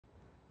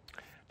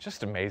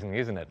Just amazing,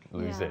 isn't it,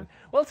 Lucy? Yeah.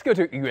 Well, let's go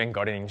to Yuyuan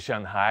Garden in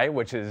Shanghai,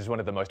 which is one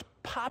of the most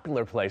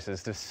popular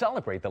places to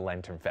celebrate the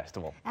Lantern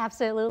Festival.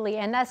 Absolutely,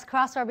 and let's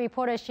cross our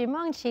reporter Xu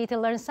Mengqi to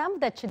learn some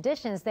of the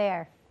traditions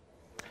there.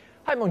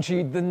 Hi,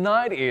 Mengqi. The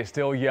night is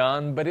still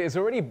young, but it's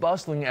already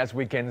bustling, as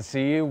we can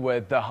see,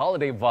 with the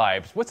holiday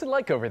vibes. What's it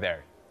like over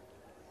there?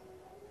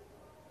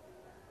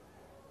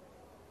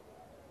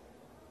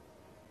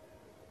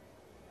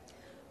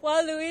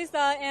 Well,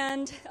 Louisa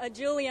and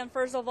Julian,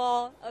 first of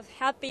all, a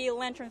happy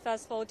Lantern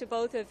Festival to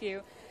both of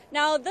you.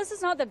 Now, this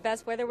is not the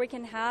best weather we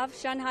can have.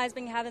 Shanghai has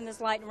been having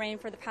this light rain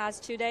for the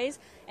past 2 days,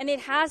 and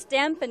it has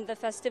dampened the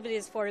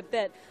festivities for a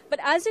bit. But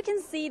as you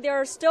can see, there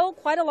are still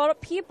quite a lot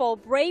of people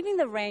braving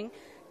the rain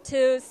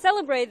to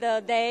celebrate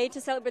the day,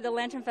 to celebrate the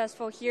Lantern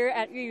Festival here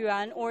at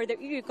Yuyuan, or the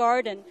Yuyuan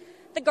Garden.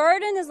 The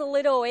garden is a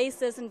little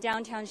oasis in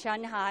downtown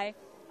Shanghai.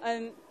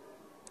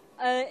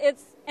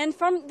 And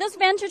from this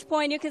vantage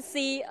point, you can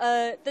see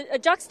a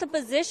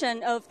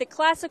juxtaposition of the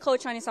classical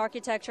Chinese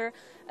architecture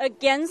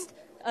against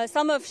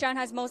some of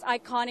Shanghai's most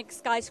iconic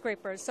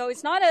skyscrapers. So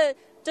it's not a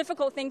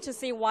difficult thing to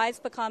see why it's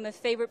become a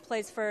favorite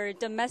place for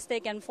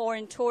domestic and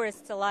foreign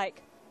tourists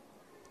alike.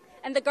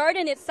 And the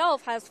garden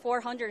itself has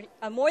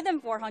more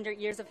than 400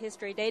 years of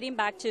history, dating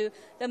back to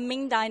the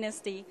Ming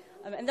Dynasty.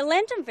 And the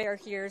Lantern Fair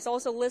here is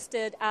also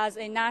listed as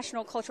a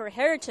national cultural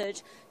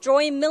heritage,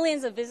 drawing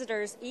millions of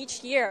visitors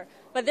each year.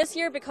 But this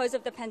year, because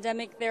of the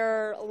pandemic, there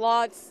are a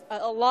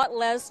lot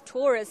less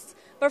tourists.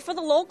 But for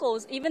the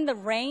locals, even the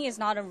rain is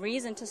not a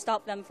reason to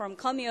stop them from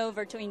coming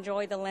over to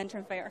enjoy the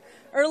Lantern Fair.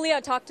 Earlier,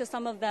 I talked to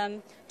some of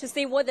them to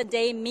see what the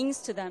day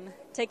means to them.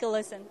 Take a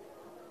listen.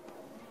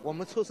 我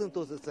们出生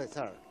都是在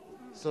这儿，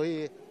所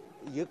以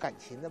有感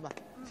情的嘛。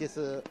就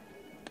是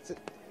这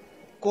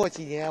过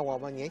几年我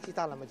们年纪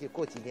大了嘛，就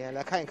过几年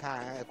来看一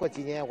看，过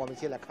几年我们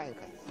就来看一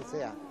看，是这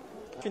样。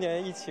去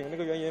年疫情那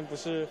个原因不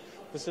是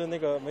那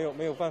个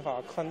没有办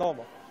法看到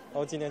嘛，然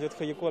后今年就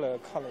特意过来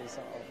看了一下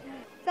啊。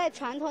在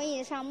传统意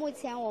义上，目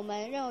前我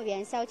们认为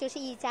元宵就是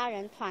一家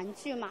人团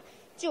聚嘛，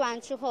聚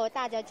完之后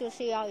大家就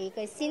是要一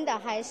个新的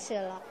开始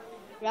了。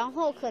然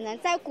后可能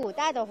在古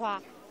代的话，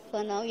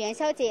可能元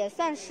宵节也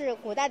算是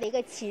古代的一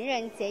个情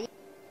人节。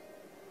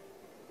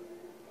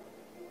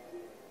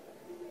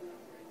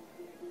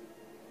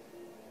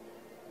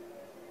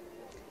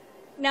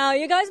Now,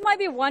 you guys might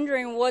be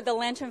wondering what the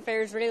Lantern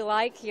Fair is really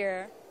like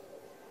here.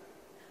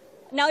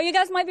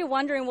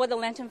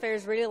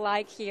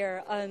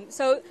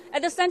 So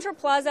at the Central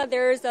Plaza,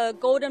 there is a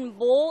golden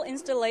bull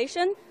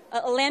installation,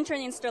 a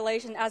lantern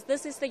installation, as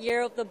this is the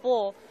year of the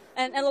bull.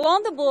 And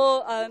along the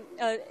bull,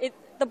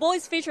 the bull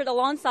is featured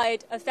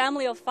alongside a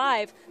family of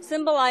 5,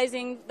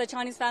 symbolizing the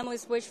Chinese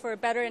family's wish for a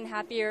better and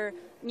happier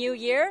new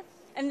year.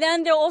 And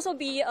then there'll also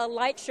be a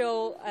light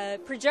show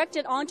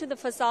projected onto the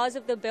facades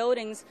of the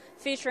buildings,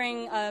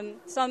 featuring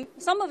some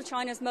of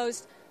China's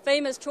most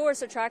famous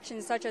tourist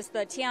attractions, such as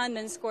the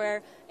Tiananmen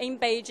Square in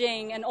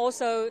Beijing, and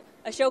also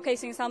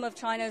showcasing some of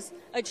China's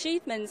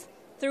achievements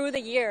through the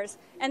years.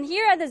 And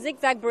here at the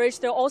Zigzag Bridge,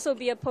 there'll also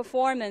be a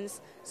performance.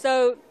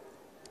 So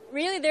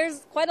really,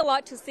 there's quite a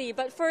lot to see.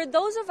 But for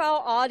those of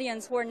our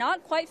audience who are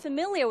not quite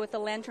familiar with the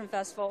Lantern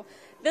Festival,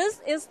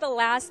 this is the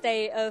last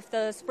day of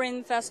the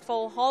Spring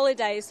Festival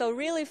holiday. So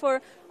really,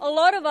 for a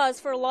lot of us,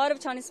 for a lot of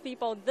Chinese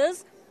people,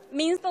 this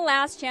means the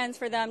last chance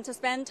for them to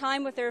spend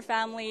time with their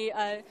family,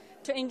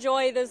 to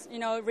enjoy this,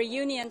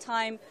 reunion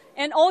time,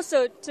 and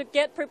also to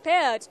get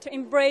prepared to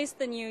embrace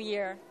the new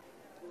year.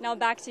 Now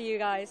back to you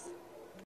guys.